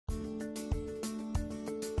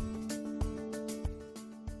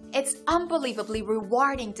It's unbelievably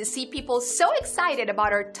rewarding to see people so excited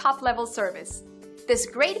about our top-level service. This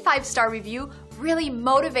great 5-star review really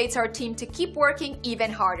motivates our team to keep working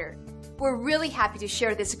even harder. We're really happy to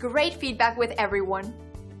share this great feedback with everyone.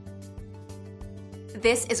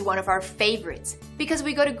 This is one of our favorites because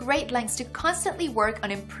we go to great lengths to constantly work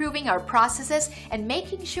on improving our processes and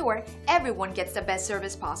making sure everyone gets the best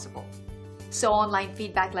service possible. So online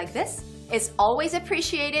feedback like this is always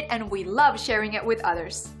appreciated and we love sharing it with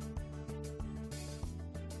others.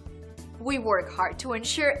 We work hard to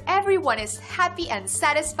ensure everyone is happy and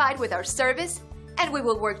satisfied with our service, and we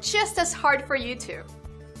will work just as hard for you too.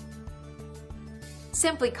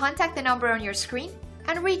 Simply contact the number on your screen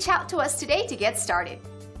and reach out to us today to get started.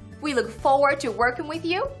 We look forward to working with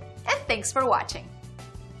you, and thanks for watching.